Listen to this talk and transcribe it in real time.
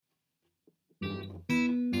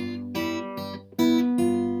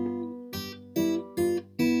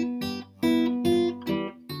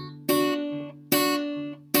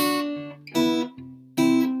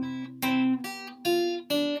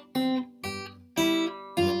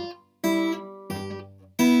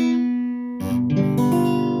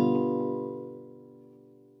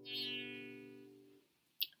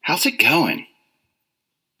How's it going?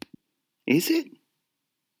 Is it?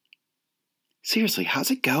 Seriously,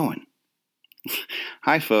 how's it going?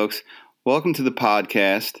 Hi, folks. Welcome to the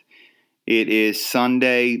podcast. It is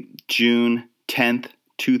Sunday, June 10th,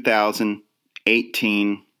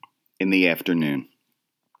 2018 in the afternoon.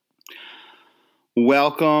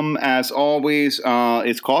 Welcome, as always.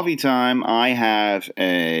 It's coffee time. I have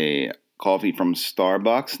a coffee from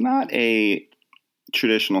Starbucks, not a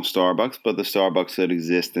traditional Starbucks, but the Starbucks that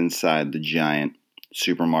exists inside the giant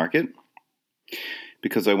supermarket,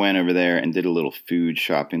 because I went over there and did a little food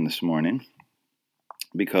shopping this morning.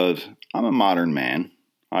 Because I'm a modern man,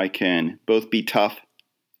 I can both be tough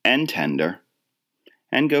and tender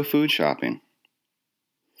and go food shopping.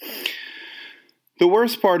 The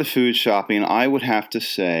worst part of food shopping, I would have to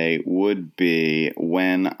say, would be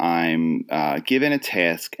when I'm given a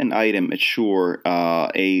task, an item, a chore,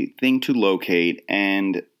 a thing to locate,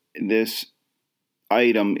 and this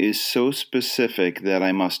item is so specific that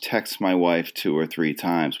I must text my wife 2 or 3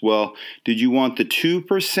 times. Well, did you want the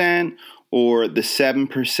 2% or the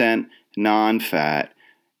 7% non-fat?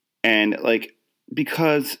 And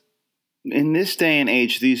because in this day and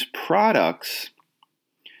age, these products,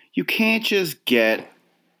 you can't just get,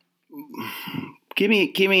 give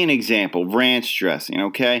me an example, ranch dressing,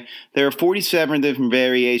 okay? There are 47 different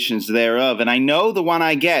variations thereof, and I know the one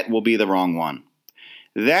I get will be the wrong one.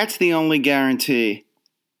 That's the only guarantee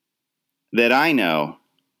that I know.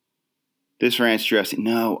 This ranch dressing,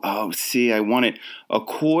 I want it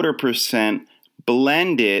 0.25%,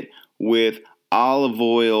 blend it with olive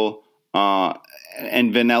oil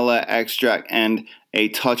and vanilla extract and a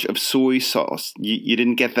touch of soy sauce. You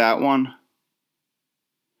didn't get that one?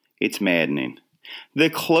 It's maddening. The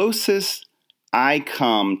closest I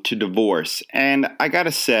come to divorce, and I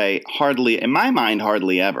gotta say, hardly, in my mind,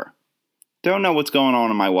 hardly ever. Don't know what's going on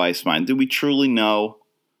in my wife's mind. Do we truly know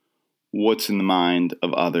what's in the mind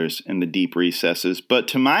of others in the deep recesses? But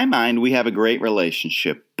to my mind, we have a great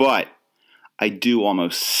relationship. But I do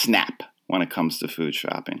almost snap when it comes to food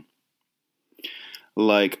shopping.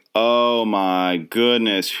 Like, oh my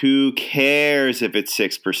goodness, who cares if it's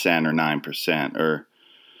 6% or 9% or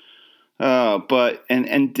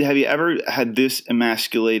and have you ever had this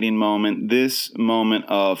emasculating moment, this moment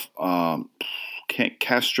of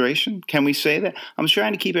castration? Can we say that? I'm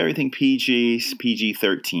trying to keep everything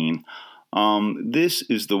PG-13. This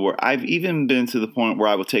is the word. I've even been to the point where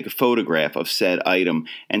I will take a photograph of said item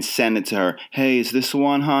and send it to her. Hey, is this the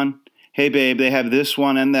one, hon? Hey, babe, they have this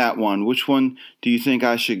one and that one. Which one do you think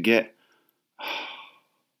I should get?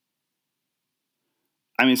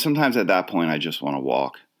 I mean, sometimes at that point, I just want to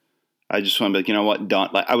walk. I just want to be like, you know what? Done.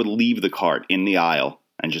 Like, I would leave the cart in the aisle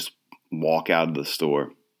and just walk out of the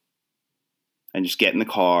store and just get in the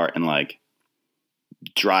car and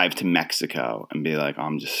drive to Mexico and be like,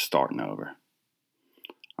 I'm just starting over.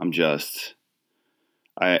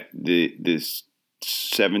 There's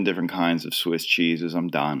 7 different kinds of Swiss cheeses. I'm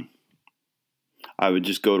done. I would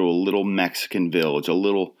just go to a little Mexican village, a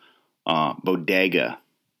little bodega,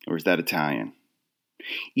 or is that Italian?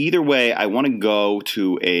 Either way, I want to go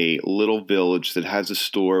to a little village that has a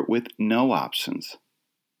store with no options,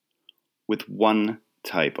 with one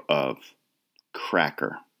type of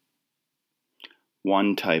cracker,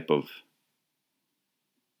 one type of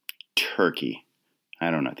turkey. I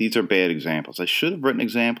don't know. These are bad examples. I should have written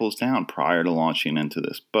examples down prior to launching into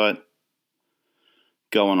this, but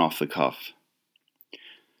going off the cuff.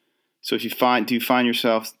 So do you find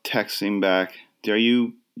yourself texting back?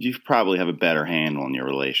 You probably have a better handle on your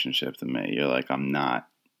relationship than me. You're like, I'm not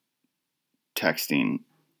texting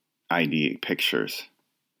ID pictures.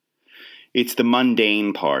 It's the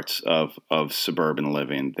mundane parts of suburban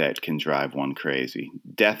living that can drive one crazy.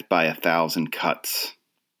 Death by 1,000 cuts.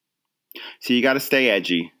 So you got to stay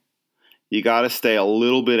edgy. You got to stay a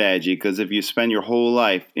little bit edgy, because if you spend your whole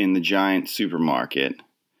life in the giant supermarket,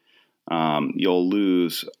 you'll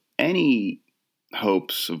lose any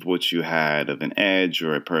hopes of what you had of an edge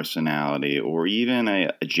or a personality or even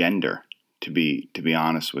a gender, to be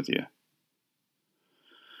honest with you. A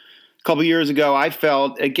couple years ago, I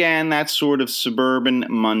felt, again, that sort of suburban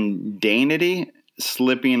mundanity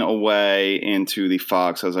slipping away into the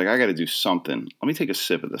fog. So I was like, I got to do something. Let me take a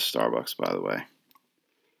sip of this Starbucks, by the way.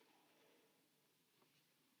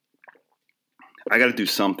 I got to do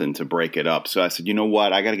something to break it up. So I said, you know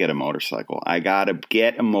what? I got to get a motorcycle. I got to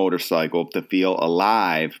get a motorcycle to feel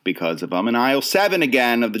alive, because if I'm in aisle 7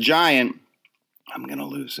 again of the giant, I'm going to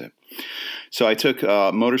lose it. So I took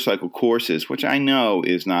motorcycle courses, which I know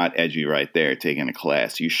is not edgy right there, taking a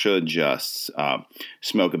class. You should just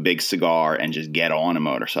smoke a big cigar and just get on a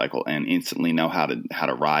motorcycle and instantly know how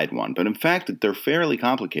to ride one. But in fact, they're fairly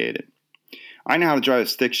complicated. I know how to drive a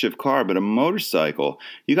stick shift car, but a motorcycle,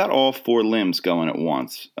 you got all four limbs going at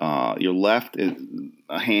once. Your left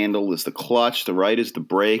handle is the clutch, the right is the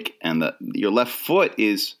brake, and your left foot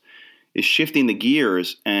is shifting the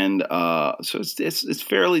gears, and so it's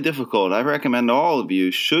fairly difficult. I recommend all of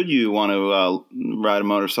you, should you want to ride a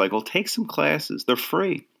motorcycle, take some classes. They're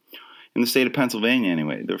free in the state of Pennsylvania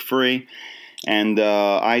anyway. They're free. And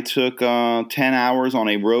I took 10 hours on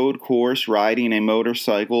a road course riding a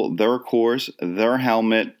motorcycle, their course, their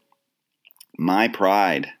helmet, my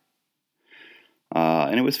pride.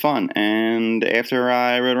 And it was fun. And after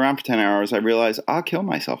I rode around for 10 hours, I realized I'll kill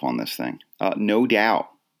myself on this thing. No doubt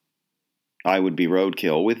I would be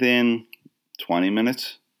roadkill within 20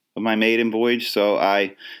 minutes of my maiden voyage, so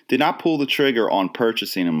I did not pull the trigger on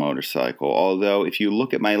purchasing a motorcycle, although if you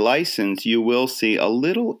look at my license, you will see a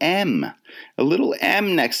little M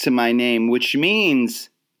next to my name, which means,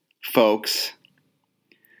 folks,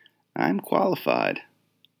 I'm qualified.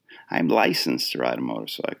 I'm licensed to ride a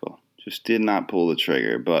motorcycle. Just did not pull the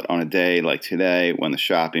trigger, but on a day like today, when the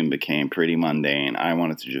shopping became pretty mundane, I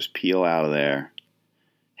wanted to just peel out of there,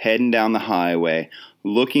 heading down the highway,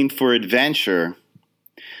 looking for adventure.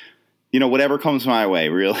 Whatever comes my way,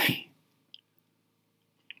 really.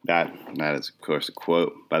 That is, of course, a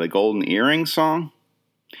quote by the Golden Earring song.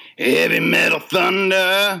 Heavy metal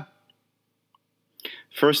thunder.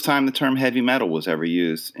 First time the term heavy metal was ever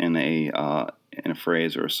used in a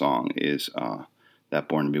phrase or a song is that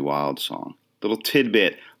Born to Be Wild song. Little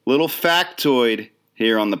tidbit, little factoid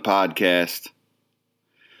here on the podcast.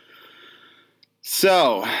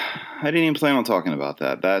 So, I didn't even plan on talking about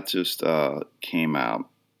that. That just came out.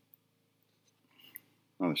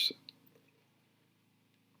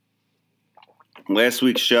 Last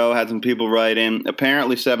week's show had some people write in.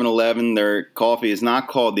 Apparently 7-Eleven, their coffee is not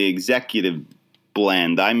called the executive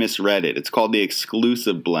blend. I misread it. It's called the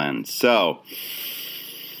exclusive blend. So,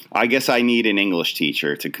 I guess I need an English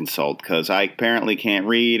teacher to consult because I apparently can't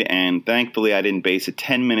read, and thankfully I didn't base a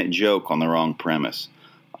 10-minute joke on the wrong premise.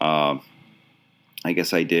 I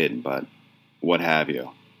guess I did, but what have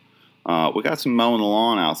you. We got some mowing the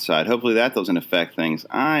lawn outside. Hopefully that doesn't affect things.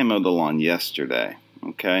 I mowed the lawn yesterday,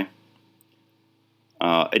 okay?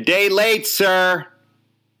 A day late, sir!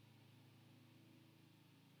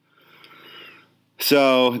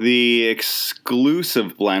 So, the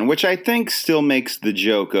exclusive blend, which I think still makes the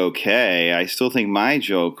joke okay. I still think my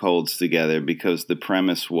joke holds together because the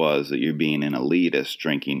premise was that you're being an elitist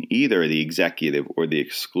drinking either the executive or the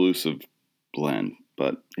exclusive blend.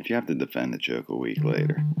 But if you have to defend the joke a week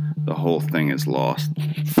later, the whole thing is lost.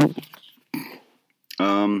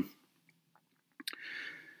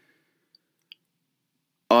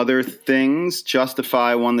 Other things,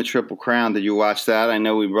 Justify won the Triple Crown. Did you watch that? I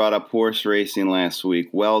know we brought up horse racing last week.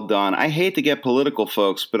 Well done. I hate to get political,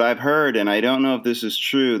 folks, but I've heard, and I don't know if this is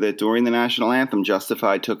true, that during the national anthem,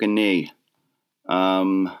 Justify took a knee.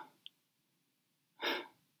 Stupid.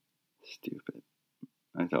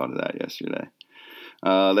 I thought of that yesterday.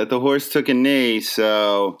 That the horse took a knee,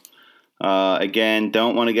 so again,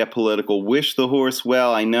 don't want to get political. Wish the horse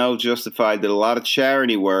well. I know Justify did a lot of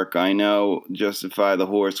charity work. I know Justify the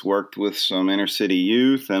horse worked with some inner city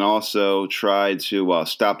youth and also tried to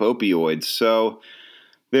stop opioids. So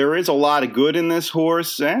there is a lot of good in this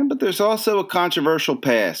horse, but there's also a controversial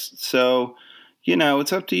past. So,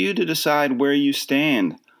 it's up to you to decide where you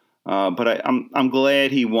stand. But I'm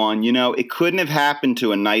glad he won. It couldn't have happened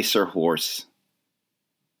to a nicer horse.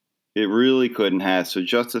 It really couldn't have. So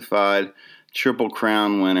Justified, Triple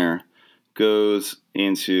Crown winner, goes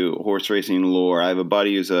into horse racing lore. I have a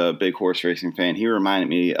buddy who's a big horse racing fan. He reminded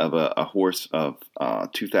me of a horse of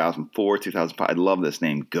 2004, 2005. I love this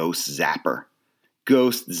name, Ghost Zapper.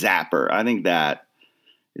 Ghost Zapper. I think that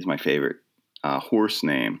is my favorite horse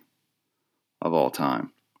name of all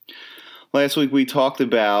time. Last week we talked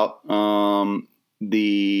about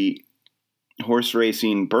the horse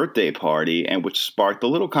racing birthday party, and which sparked a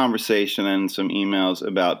little conversation and some emails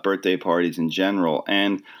about birthday parties in general.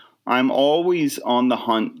 And I'm always on the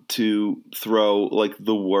hunt to throw like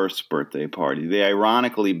the worst birthday party, the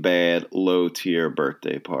ironically bad, low-tier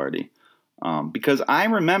birthday party. Because I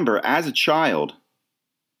remember as a child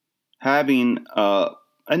having a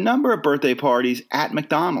number of birthday parties at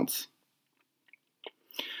McDonald's.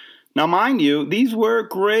 Now, mind you, these were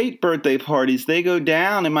great birthday parties. They go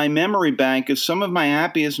down in my memory bank as some of my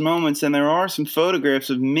happiest moments, and there are some photographs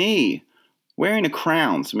of me wearing a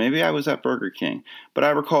crown. So maybe I was at Burger King. But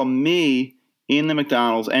I recall me in the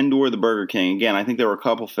McDonald's and or the Burger King. Again, I think there were a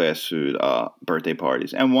couple fast food birthday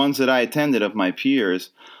parties, and ones that I attended of my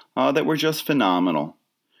peers that were just phenomenal.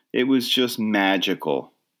 It was just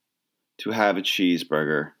magical to have a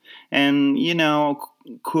cheeseburger. And,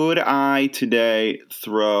 could I today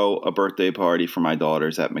throw a birthday party for my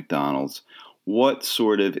daughters at McDonald's? What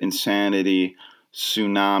sort of insanity,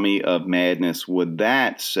 tsunami of madness would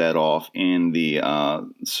that set off in the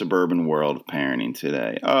suburban world of parenting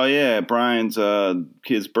today? Oh, yeah, Brian's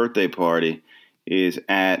kid's birthday party is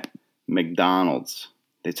at McDonald's.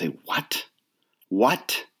 They'd say, what?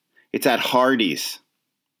 What? It's at Hardee's.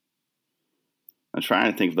 I'm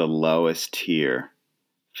trying to think of the lowest tier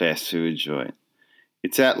fast food joint.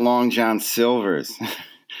 It's at Long John Silver's.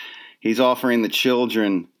 He's offering the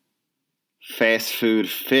children fast food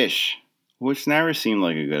fish, which never seemed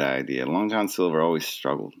like a good idea. Long John Silver always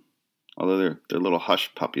struggled, although their little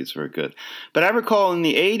hush puppies were good. But I recall in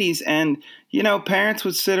the 80s, and, parents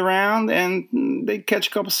would sit around and they'd catch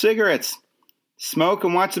a couple cigarettes, smoke,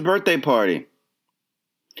 and watch the birthday party.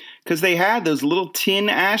 Because they had those little tin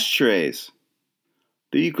ashtrays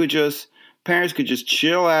that parents could just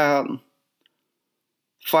chill out,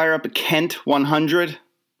 fire up a Kent 100,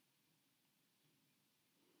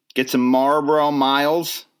 get some Marlboro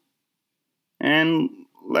Miles, and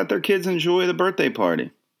let their kids enjoy the birthday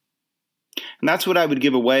party. And that's what I would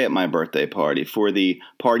give away at my birthday party for the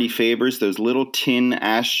party favors, those little tin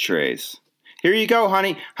ashtrays. Here you go,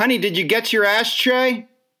 honey. Honey, did you get your ashtray?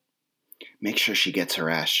 Make sure she gets her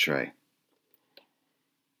ashtray.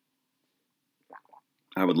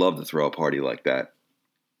 I would love to throw a party like that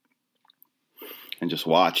and just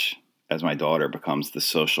watch as my daughter becomes the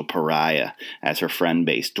social pariah, as her friend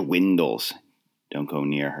base dwindles. Don't go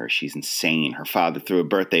near her. She's insane. Her father threw a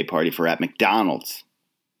birthday party for her at McDonald's.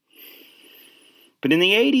 But in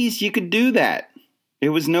the 80s, you could do that. It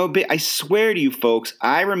was no big. I swear to you, folks,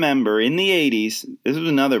 I remember in the 80s, this was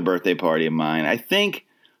another birthday party of mine. I think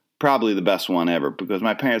probably the best one ever because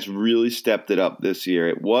my parents really stepped it up this year.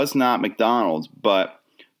 It was not McDonald's, but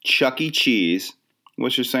Chuck E. Cheese,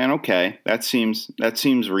 which is saying, okay, that seems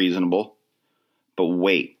reasonable. But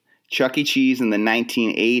wait, Chuck E. Cheese in the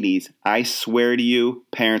 1980s, I swear to you,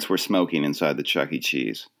 parents were smoking inside the Chuck E.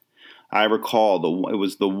 Cheese. I recall it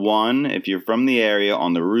was the one, if you're from the area,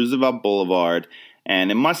 on the Roosevelt Boulevard,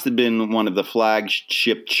 and it must have been one of the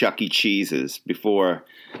flagship Chuck E. Cheeses before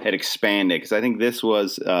it expanded, because I think this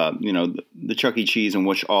was, the Chuck E. Cheese in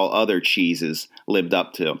which all other cheeses lived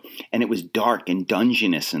up to. And it was dark and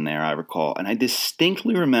dungeness in there, I recall. And I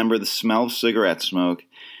distinctly remember the smell of cigarette smoke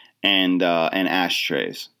and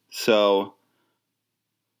ashtrays. So,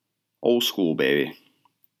 old school, baby.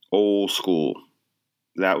 Old school.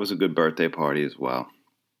 That was a good birthday party as well.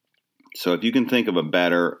 So if you can think of a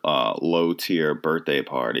better low-tier birthday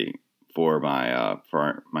party for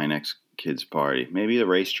my next kid's party, maybe the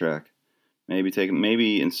racetrack.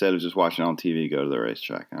 Maybe instead of just watching it on TV, go to the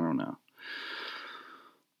racetrack. I don't know.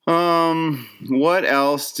 What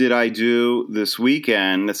else did I do this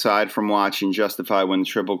weekend aside from watching Justified Win the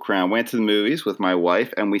Triple Crown? Went to the movies with my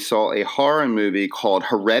wife, and we saw a horror movie called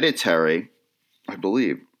Hereditary, I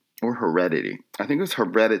believe, or Heredity. I think it was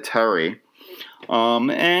Hereditary.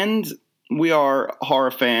 And we are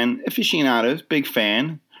horror fan aficionados, big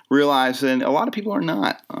fan. Realizing a lot of people are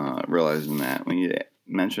not realizing that. When you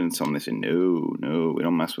mention someone, they say, no, we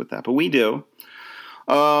don't mess with that. But we do.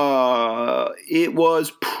 It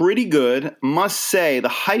was pretty good. Must say, the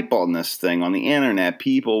hype on this thing on the internet,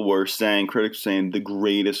 people were saying, critics saying, the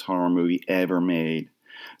greatest horror movie ever made.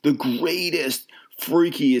 The greatest,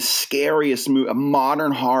 freakiest, scariest movie, a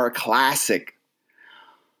modern horror classic.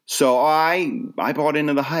 So I bought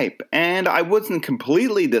into the hype, and I wasn't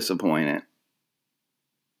completely disappointed.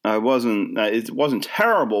 It wasn't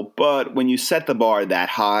terrible, but when you set the bar that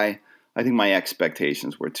high, I think my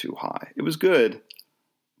expectations were too high. It was good,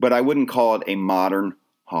 but I wouldn't call it a modern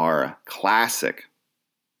horror classic.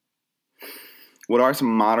 What are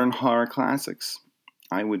some modern horror classics?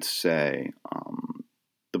 I would say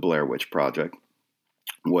The Blair Witch Project,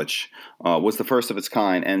 which was the first of its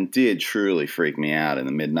kind and did truly freak me out in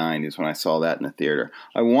the mid-'90s when I saw that in the theater.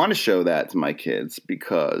 I want to show that to my kids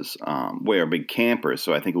because we are big campers,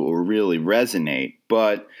 so I think it will really resonate.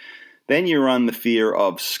 But then you run the fear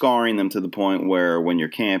of scarring them to the point where when you're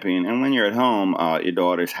camping and when you're at home, your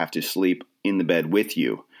daughters have to sleep in the bed with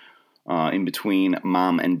you in between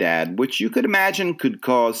mom and dad, which you could imagine could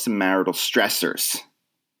cause some marital stressors.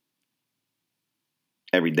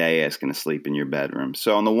 Every day asking to sleep in your bedroom.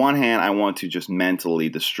 So on the one hand, I want to just mentally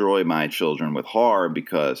destroy my children with horror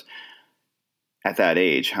because at that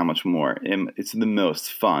age, how much more. It's the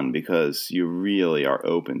most fun because you really are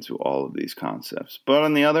open to all of these concepts. But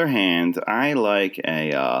on the other hand, I like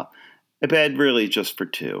a bed really just for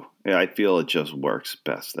two. I feel it just works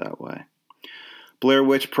best that way. Blair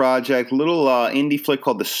Witch Project, little indie flick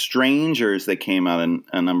called The Strangers that came out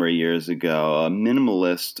a number of years ago. A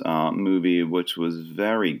minimalist movie, which was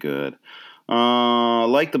very good.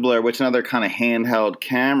 Like the Blair Witch, another kind of handheld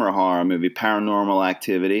camera horror movie, Paranormal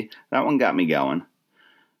Activity. That one got me going.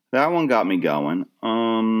 The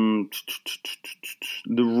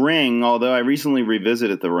Ring, although I recently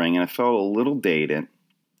revisited The Ring and I felt a little dated.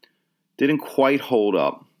 Didn't quite hold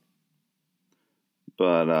up.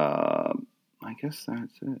 But I guess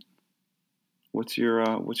that's it. What's your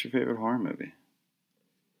favorite horror movie?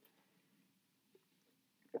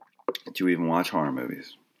 Do you even watch horror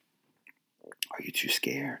movies? Are you too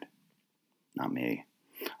scared? Not me.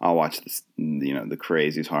 I'll watch this, the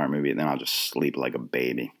craziest horror movie, and then I'll just sleep like a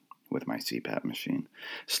baby with my CPAP machine.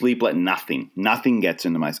 Sleep like nothing gets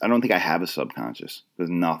into my. I don't think I have a subconscious because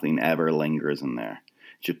nothing ever lingers in there.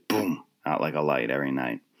 Just boom, out like a light every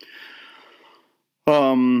night.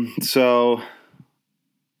 So,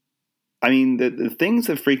 I mean, the things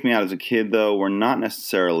that freaked me out as a kid, though, were not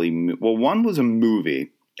necessarily... Well, one was a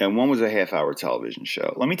movie, and one was a half-hour television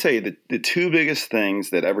show. Let me tell you, the two biggest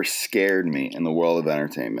things that ever scared me in the world of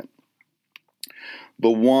entertainment. The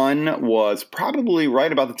one was probably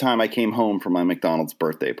right about the time I came home from my McDonald's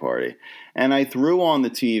birthday party. And I threw on the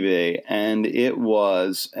TV, and it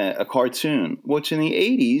was a cartoon, which in the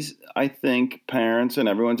 80s, I think parents and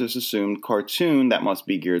everyone just assumed cartoon, that must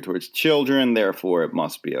be geared towards children, therefore it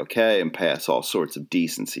must be okay and pass all sorts of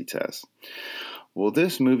decency tests. Well,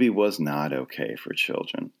 this movie was not okay for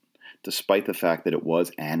children, despite the fact that it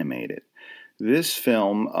was animated. This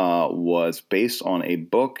film was based on a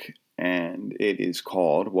book, and it is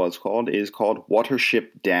called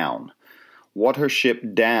Watership Down.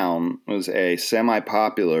 Watership Down was a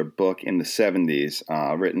semi-popular book in the 70s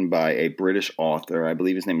written by a British author. I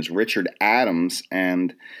believe his name is Richard Adams.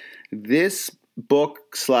 And this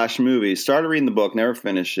book/movie, started reading the book, never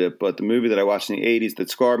finished it, but the movie that I watched in the 80s that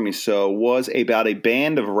scarred me so was about a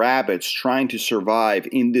band of rabbits trying to survive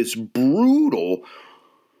in this brutal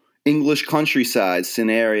English countryside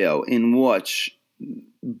scenario in which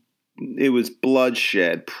it was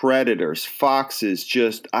bloodshed, predators, foxes,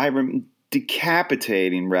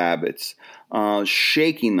 decapitating rabbits,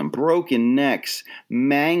 shaking them, broken necks,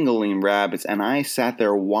 mangling rabbits, and I sat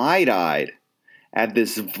there wide-eyed at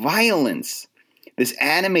this violence, this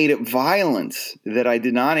animated violence that I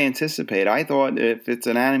did not anticipate. I thought if it's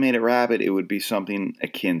an animated rabbit, it would be something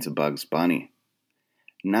akin to Bugs Bunny.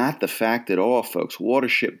 Not the fact at all, folks.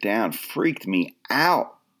 Watership Down freaked me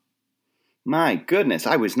out. My goodness,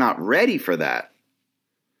 I was not ready for that.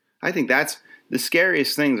 I think that's the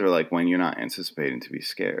scariest things are like when you're not anticipating to be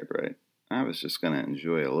scared, right? I was just going to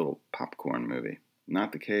enjoy a little popcorn movie.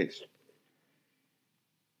 Not the case.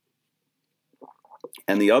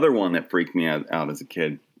 And the other one that freaked me out as a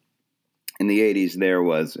kid, in the 80s, there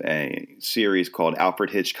was a series called Alfred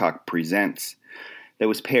Hitchcock Presents that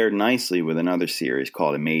was paired nicely with another series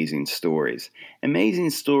called Amazing Stories. Amazing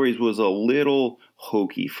Stories was a little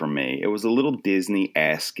hokey for me. It was a little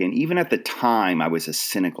Disney-esque, and even at the time, I was a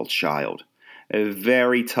cynical child. A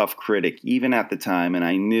very tough critic, even at the time, and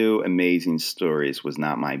I knew Amazing Stories was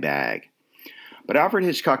not my bag. But Alfred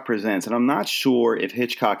Hitchcock Presents, and I'm not sure if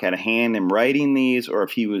Hitchcock had a hand in writing these or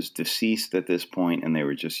if he was deceased at this point and they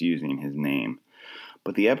were just using his name.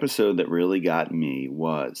 But the episode that really got me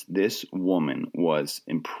was this woman was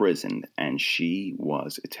imprisoned and she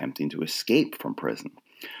was attempting to escape from prison.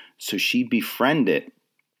 So she befriended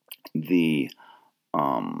a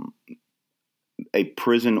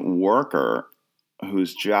prison worker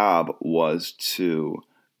whose job was to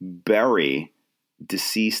bury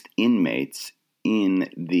deceased inmates in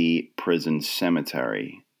the prison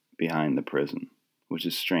cemetery behind the prison, which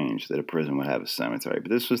is strange that a prison would have a cemetery. But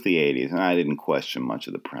this was the 80s, and I didn't question much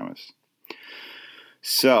of the premise.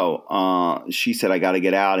 So she said, I got to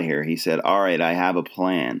get out of here. He said, all right, I have a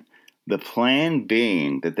plan. The plan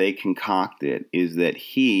being that they concocted is that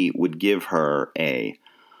he would give her a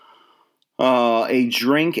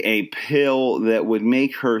drink, a pill that would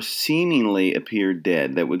make her seemingly appear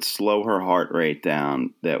dead, that would slow her heart rate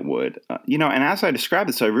down, that would, and as I described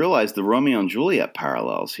this, I realized the Romeo and Juliet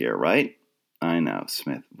parallels here, right? I know,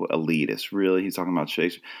 Smith, elitist, really? He's talking about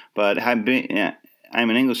Shakespeare. But I'm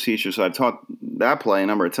an English teacher, so I've taught that play a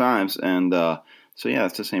number of times, and so yeah,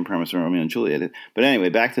 it's the same premise as Romeo and Juliet. But anyway,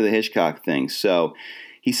 back to the Hitchcock thing. So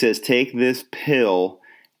he says, take this pill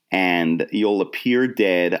and you'll appear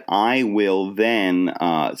dead. I will then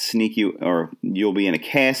sneak you, or you'll be in a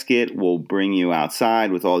casket. We'll bring you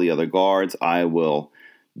outside with all the other guards. I will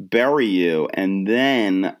bury you, and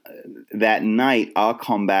then that night I'll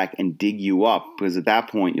come back and dig you up, because at that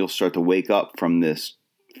point you'll start to wake up from this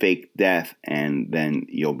fake death, and then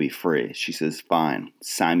you'll be free. She says, fine,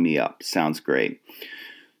 sign me up. Sounds great.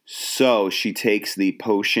 So she takes the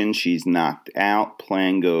potion. She's knocked out.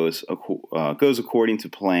 Plan goes according to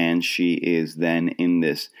plan. She is then in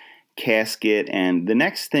this casket, and the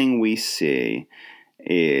next thing we see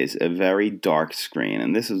is a very dark screen.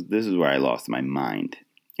 And this is where I lost my mind.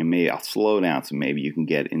 And maybe I'll slow down so maybe you can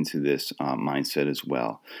get into this mindset as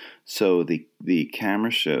well. So the camera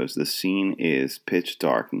shows the scene is pitch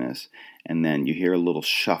darkness, and then you hear a little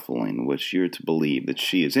shuffling, which you're to believe that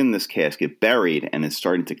she is in this casket, buried, and is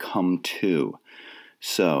starting to come to.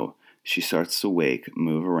 So she starts to wake,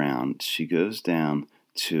 move around. She goes down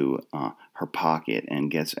to her pocket and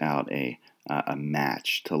gets out a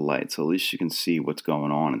match to light, so at least she can see what's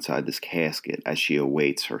going on inside this casket as she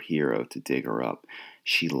awaits her hero to dig her up.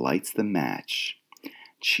 She lights the match.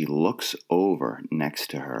 She looks over next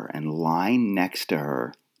to her, and lying next to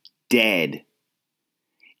her, dead,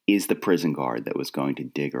 is the prison guard that was going to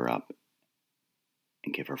dig her up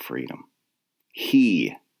and give her freedom.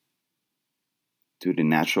 He, due to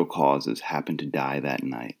natural causes, happened to die that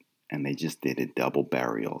night, and they just did a double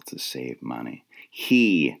burial to save money.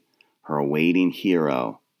 He, her awaiting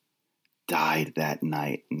hero, died that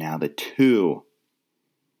night. Now the two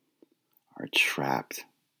are trapped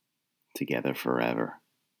together forever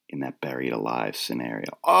in that buried alive scenario.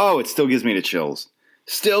 Oh, it still gives me the chills.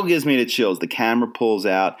 Still gives me the chills. The camera pulls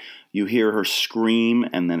out. You hear her scream,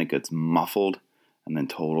 and then it gets muffled, and then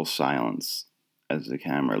total silence as the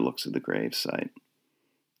camera looks at the gravesite.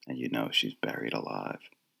 And you know she's buried alive.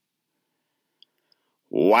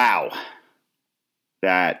 Wow.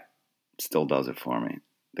 That still does it for me.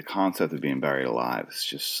 The concept of being buried alive is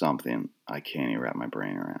just something I can't even wrap my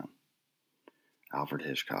brain around. Alfred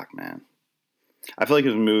Hitchcock, man. I feel like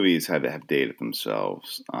his movies have dated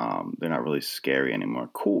themselves. They're not really scary anymore.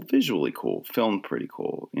 Cool, visually cool, filmed pretty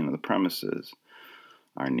cool. You know, the premises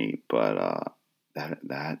are neat, but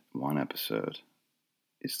that one episode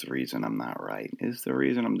is the reason I'm not right. Is the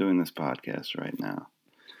reason I'm doing this podcast right now.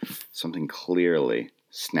 Something clearly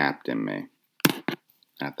snapped in me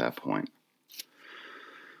at that point.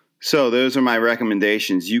 So those are my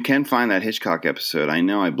recommendations. You can find that Hitchcock episode. I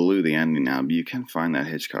know I blew the ending now, but you can find that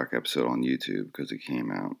Hitchcock episode on YouTube because it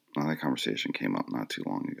came out. That conversation came up not too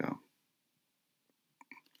long ago.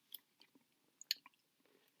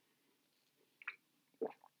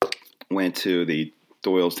 Went to the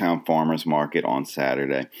Doylestown Farmers Market on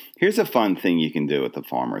Saturday. Here's a fun thing you can do at the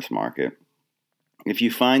farmers market. If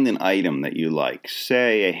you find an item that you like,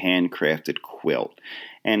 say a handcrafted quilt,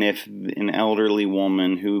 and if an elderly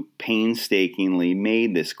woman who painstakingly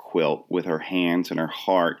made this quilt with her hands and her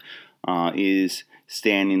heart is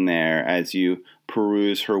standing there as you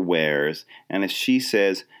peruse her wares, and if she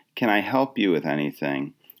says, "Can I help you with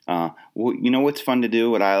anything?" You know what's fun to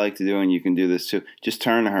do, what I like to do, and you can do this too, just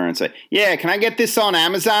turn to her and say, "Yeah, can I get this on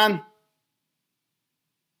Amazon?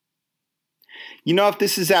 You know if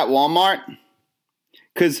this is at Walmart?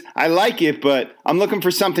 Because I like it, but I'm looking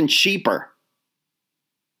for something cheaper."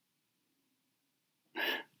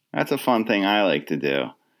 That's a fun thing I like to do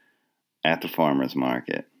at the farmer's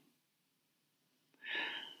market.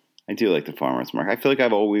 I do like the farmer's market. I feel like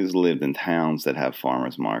I've always lived in towns that have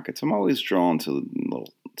farmer's markets. I'm always drawn to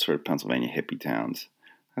little sort of Pennsylvania hippie towns.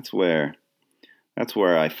 That's where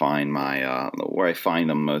I find where I find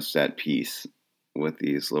them most at peace, with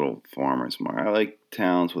these little farmers markets. I like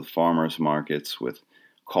towns with farmers markets, with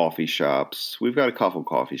coffee shops. We've got a couple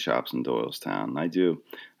coffee shops in Doylestown.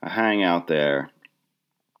 I hang out there,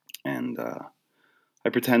 and I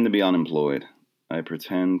pretend to be unemployed. I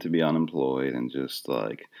pretend to be unemployed and just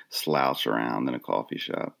like slouch around in a coffee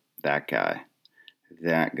shop. That guy.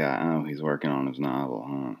 Oh, he's working on his novel,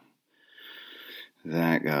 huh?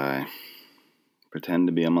 That guy. Pretend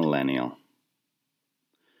to be a millennial.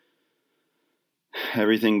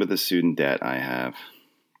 Everything but the student debt I have.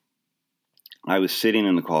 I was sitting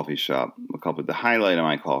in the coffee shop, the highlight of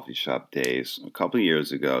my coffee shop days, a couple of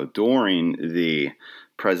years ago, during the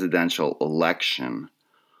presidential election.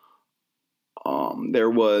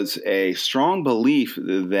 There was a strong belief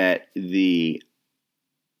that the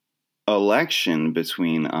election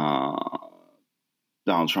between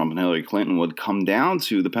Donald Trump and Hillary Clinton would come down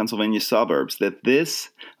to the Pennsylvania suburbs, that this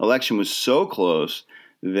election was so close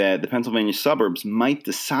that the Pennsylvania suburbs might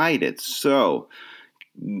decide it. So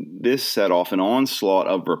this set off an onslaught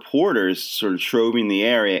of reporters sort of probing the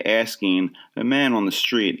area, asking a man on the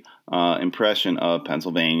street impression of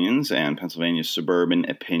Pennsylvanians and Pennsylvania's suburban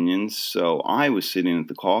opinions. So I was sitting at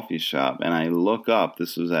the coffee shop, and I look up.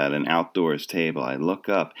 This was at an outdoors table. I look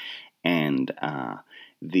up, and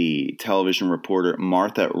the television reporter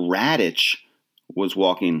Martha Radich was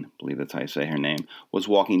walking, I believe that's how you say her name, was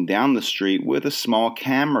walking down the street with a small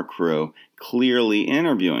camera crew, clearly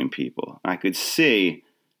interviewing people. I could see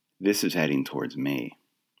this is heading towards me.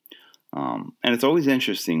 And it's always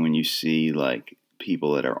interesting when you see, like,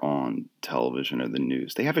 people that are on television or the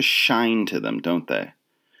news. They have a shine to them, don't they?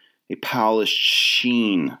 A polished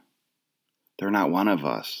sheen. They're not one of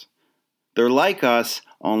us. They're like us,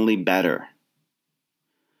 only better.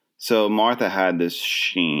 So Martha had this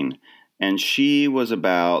sheen, and she was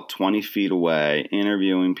about 20 feet away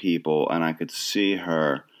interviewing people, and I could see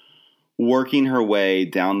her working her way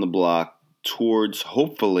down the block towards,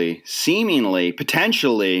 hopefully, seemingly,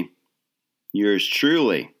 potentially, yours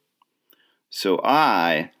truly. So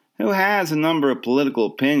I, who has a number of political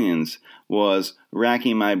opinions, was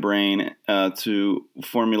racking my brain to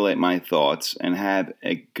formulate my thoughts and have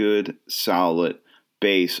a good, solid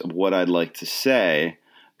base of what I'd like to say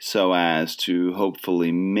so as to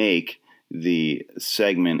hopefully make the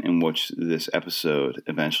segment in which this episode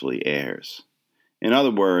eventually airs. In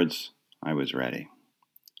other words, I was ready.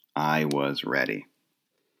 I was ready.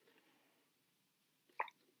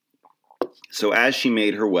 So as she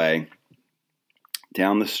made her way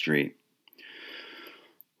down the street,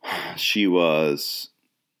 she was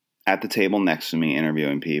at the table next to me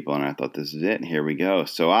interviewing people, and I thought, this is it, here we go.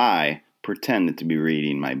 So I pretended to be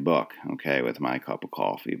reading my book, okay, with my cup of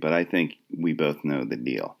coffee, but I think we both know the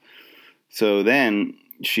deal. So then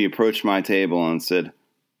she approached my table and said,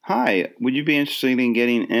 "Hi, would you be interested in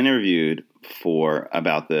getting interviewed for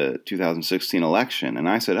about the 2016 election?" And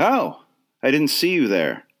I said, "Oh, I didn't see you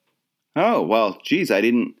there." "Oh, well, geez, I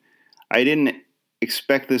didn't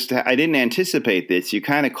expect this to I didn't anticipate this. You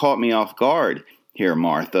kind of caught me off guard here,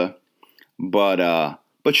 Martha.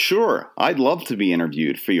 But sure, I'd love to be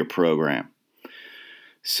interviewed for your program."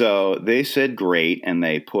 So they said great, and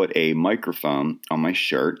they put a microphone on my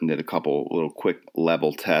shirt and did a couple little quick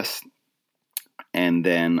level tests. And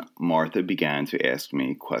then Martha began to ask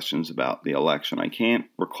me questions about the election. I can't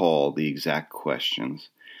recall the exact questions,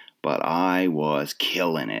 but I was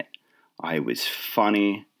killing it. I was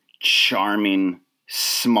funny, charming,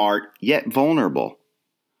 smart, yet vulnerable.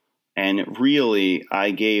 And really,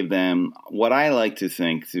 I gave them what I like to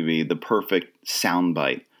think to be the perfect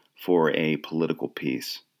soundbite for a political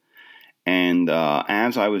piece. And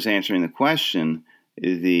as I was answering the question,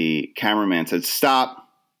 the cameraman said, "Stop."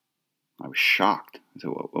 I was shocked. I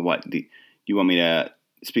said, "What? Do you want me to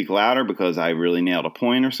speak louder because I really nailed a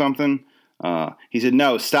point or something?" He said,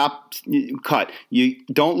 "No, stop, cut. You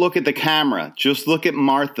don't look at the camera. Just look at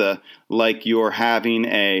Martha like you're having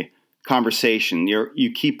a conversation.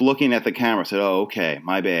 You keep looking at the camera." I said, "Oh, okay,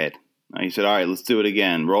 my bad." He said, "All right, let's do it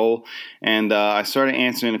again. Roll." And I started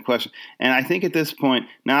answering the question. And I think at this point,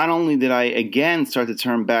 not only did I again start to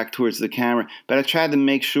turn back towards the camera, but I tried to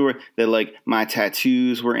make sure that, like, my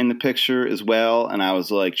tattoos were in the picture as well. And I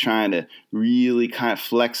was, like, trying to really kind of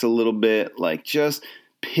flex a little bit, like just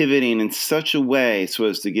pivoting in such a way so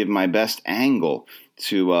as to give my best angle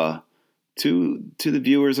to the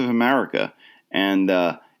viewers of America. And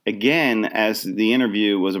again, as the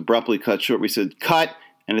interview was abruptly cut short, we said, "Cut."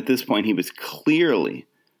 And at this point, he was clearly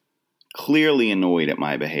annoyed at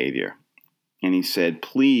my behavior. And he said,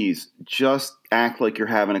 "Please, just act like you're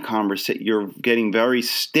having a conversation. You're getting very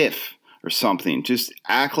stiff or something. Just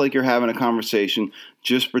act like you're having a conversation.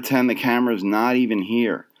 Just pretend the camera's not even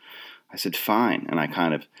here." I said, "Fine." And I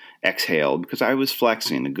kind of exhaled because I was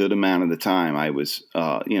flexing a good amount of the time. I was,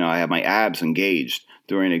 I had my abs engaged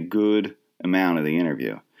during a good amount of the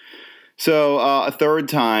interview. So a third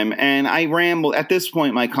time, and I rambled. At this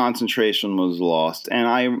point, my concentration was lost. And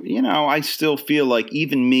I still feel like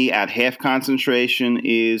even me at half concentration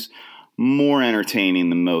is more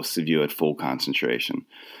entertaining than most of you at full concentration.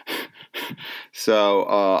 So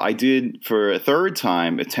I did, for a third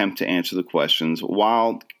time, attempt to answer the questions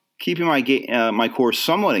while keeping my core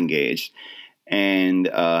somewhat engaged. And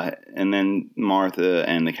then Martha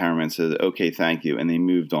and the cameraman said, "Okay, thank you." And they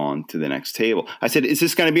moved on to the next table. I said, "Is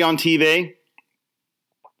this going to be on TV?"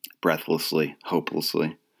 Breathlessly,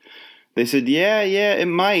 hopelessly. They said, yeah, it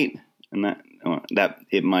might. And that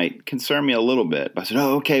it might concern me a little bit. But I said,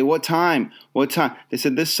 "Oh, okay, what time? What time?" They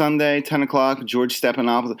said, "This Sunday, 10 o'clock, George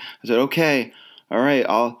Stephanopoulos." I said, "Okay, all right,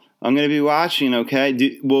 I'm going to be watching,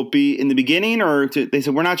 okay? Will it be in the beginning or they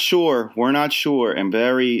said, we're not sure. We're not sure. And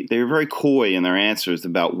they were very coy in their answers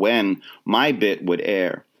about when my bit would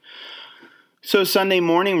air. So Sunday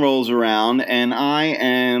morning rolls around, and I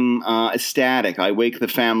am ecstatic. I wake the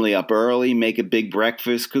family up early, make a big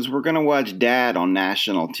breakfast, because we're going to watch Dad on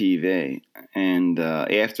national TV. And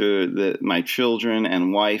after my children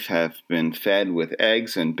and wife have been fed with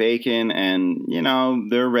eggs and bacon, and,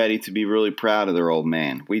 they're ready to be really proud of their old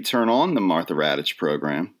man, we turn on the Martha Radich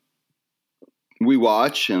program. We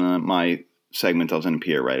watch, and my segment doesn't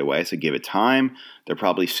appear right away, so give it time. They're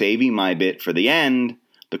probably saving my bit for the end.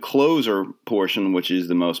 The closer portion, which is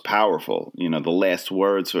the most powerful, the last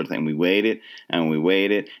word sort of thing. We waited,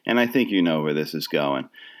 and I think you know where this is going.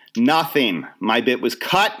 Nothing. My bit was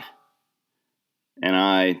cut, and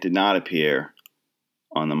I did not appear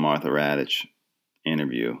on the Martha Radich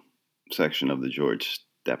interview section of the George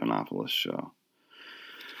Stephanopoulos show.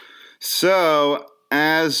 So,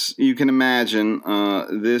 as you can imagine,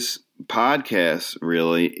 this podcast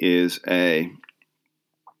really is a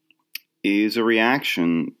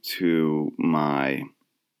reaction to my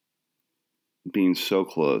being so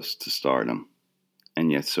close to stardom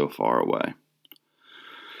and yet so far away.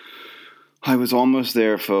 I was almost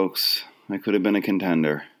there, folks. I could have been a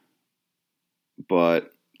contender.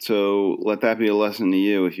 But so let that be a lesson to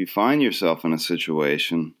you. If you find yourself in a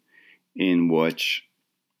situation in which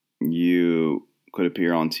you could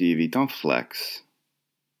appear on TV, don't flex.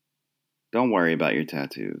 Don't worry about your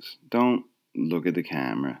tattoos. Don't look at the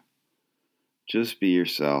camera. Just be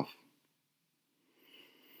yourself.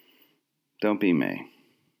 Don't be me.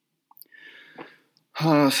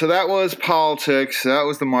 So that was politics. That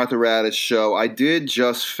was the Martha Radich show. I did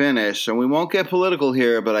just finish, and we won't get political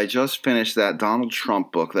here, but I just finished that Donald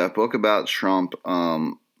Trump book, that book about Trump,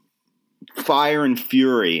 Fire and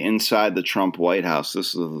Fury Inside the Trump White House.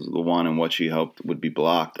 This is the one in which he hoped would be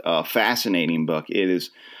blocked. Fascinating book. It is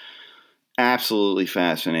absolutely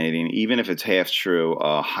fascinating, even if it's half true.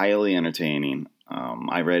 Highly entertaining.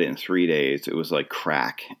 I read it in 3 days. It was like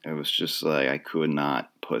crack. It was just like I could not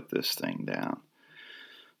put this thing down.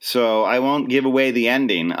 So I won't give away the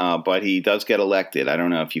ending, but he does get elected. I don't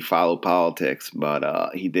know if you follow politics,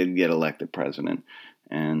 but he did get elected president,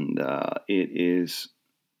 and it is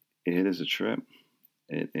a trip.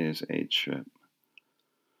 It is a trip.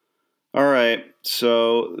 All right,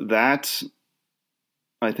 so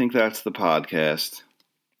I think that's the podcast.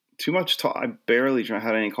 Too much talk. I barely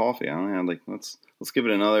had any coffee. I only had let's give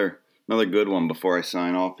it another good one before I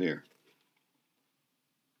sign off here.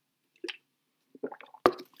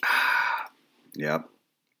 Yep.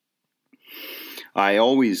 I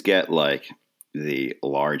always get the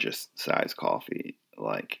largest size coffee.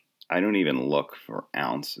 I don't even look for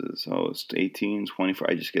ounces. Oh, it's 18, 24.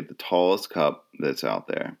 I just get the tallest cup that's out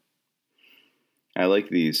there. I like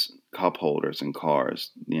these cup holders in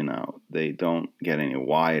cars. They don't get any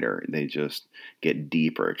wider. They just get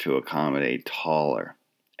deeper to accommodate taller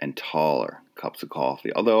and taller cups of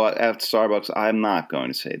coffee. Although at Starbucks, I'm not going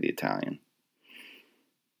to say the Italian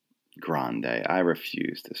grande. I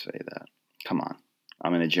refuse to say that. Come on.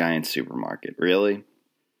 I'm in a giant supermarket. Really?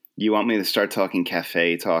 You want me to start talking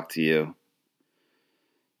cafe talk to you?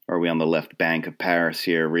 Are we on the left bank of Paris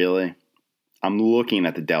here? Really? I'm looking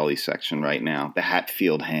at the deli section right now. The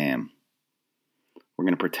Hatfield ham. We're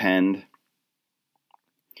going to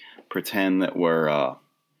pretend that we're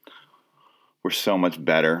so much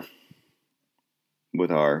better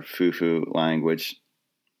with our foo-foo language.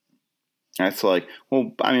 That's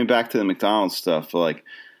back to the McDonald's stuff. They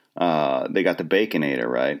got the Baconator,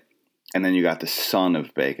 right? And then you got the son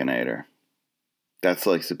of Baconator. That's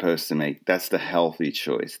supposed to that's the healthy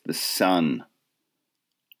choice. The son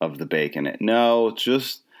of the Baconator. No,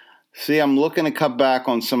 I'm looking to cut back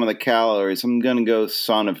on some of the calories. I'm going to go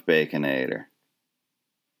son of Baconator.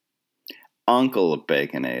 Uncle of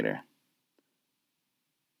Baconator.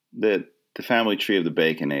 The family tree of the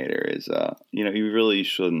Baconator is, you really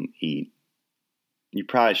shouldn't eat. You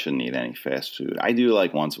probably shouldn't eat any fast food. I do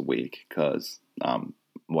once a week because I'm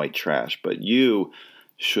white trash, but you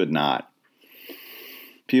should not.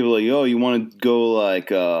 People are you want to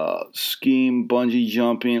go skiing, bungee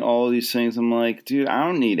jumping, all of these things. I'm like, dude, I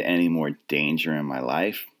don't need any more danger in my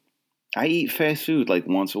life. I eat fast food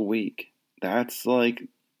once a week. That's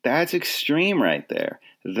extreme right there.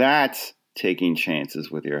 That's taking chances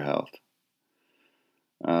with your health.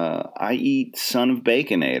 I eat son of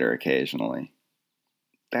Baconator occasionally.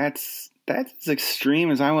 That's as extreme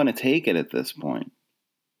as I want to take it at this point.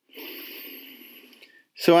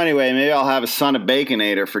 So anyway, maybe I'll have a son of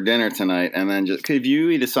Baconator for dinner tonight, and then if you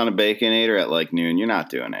eat a son of Baconator at noon, you're not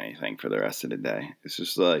doing anything for the rest of the day. It's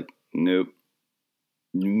just Nope.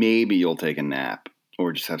 Maybe you'll take a nap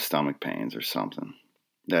or just have stomach pains or something.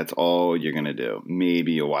 That's all you're going to do.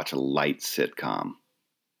 Maybe you'll watch a light sitcom.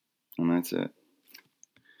 And that's it.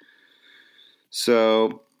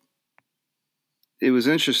 So it was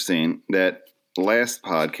interesting that last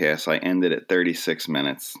podcast I ended at 36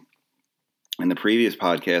 minutes. In the previous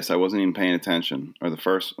podcast, I wasn't even paying attention, or the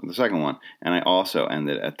second one, and I also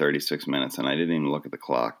ended at 36 minutes, and I didn't even look at the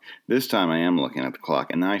clock. This time I am looking at the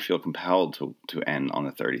clock, and now I feel compelled to end on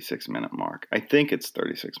the 36-minute mark. I think it's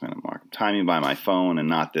 36-minute mark. I'm timing by my phone and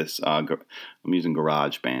not this. I'm using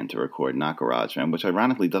GarageBand to record, not GarageBand, which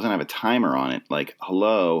ironically doesn't have a timer on it. Like,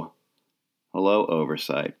 hello,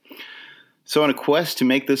 oversight. So in a quest to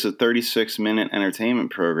make this a 36-minute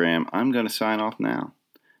entertainment program, I'm going to sign off now.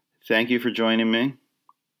 Thank you for joining me.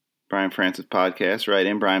 Brian Francis Podcast. Write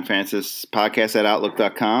in Brian Francis Podcast at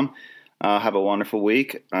Outlook.com. Have a wonderful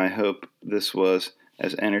week. I hope this was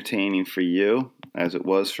as entertaining for you as it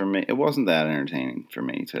was for me. It wasn't that entertaining for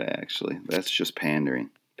me today, actually. That's just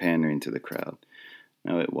pandering to the crowd.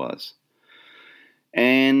 No, it was.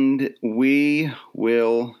 And we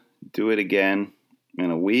will do it again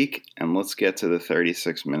in a week, and let's get to the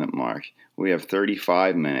 36-minute mark. We have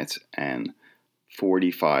 35 minutes and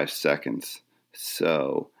 45 seconds.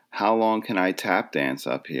 So how long can I tap dance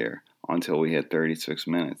up here until we hit 36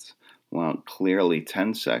 minutes? Well, clearly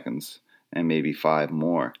 10 seconds and maybe 5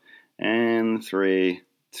 more. And 3,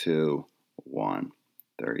 2, 1,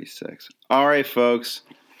 36. All right, folks.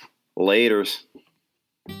 Laters.